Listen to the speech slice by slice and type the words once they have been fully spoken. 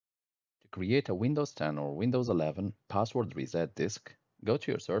create a Windows 10 or Windows 11 password reset disk, go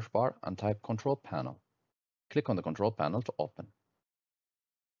to your search bar and type Control Panel. Click on the Control Panel to open.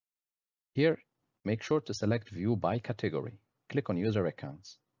 Here, make sure to select View by Category. Click on User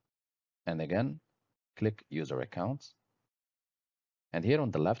Accounts. And again, click User Accounts. And here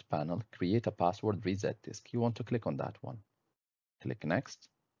on the left panel, create a password reset disk. You want to click on that one. Click Next.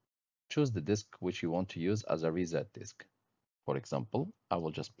 Choose the disk which you want to use as a reset disk. For example, I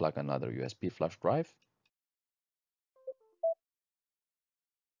will just plug another USB flash drive.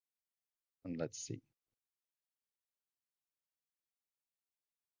 And let's see.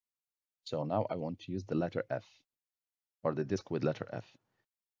 So now I want to use the letter F, or the disk with letter F.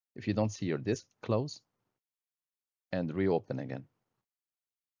 If you don't see your disk, close and reopen again.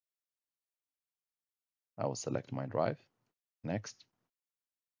 I will select my drive. Next.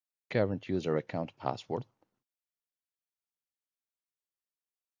 Current user account password.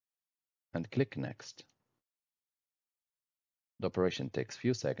 And click Next. The operation takes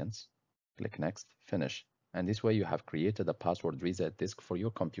few seconds. Click Next, finish. And this way you have created a password reset disk for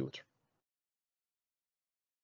your computer.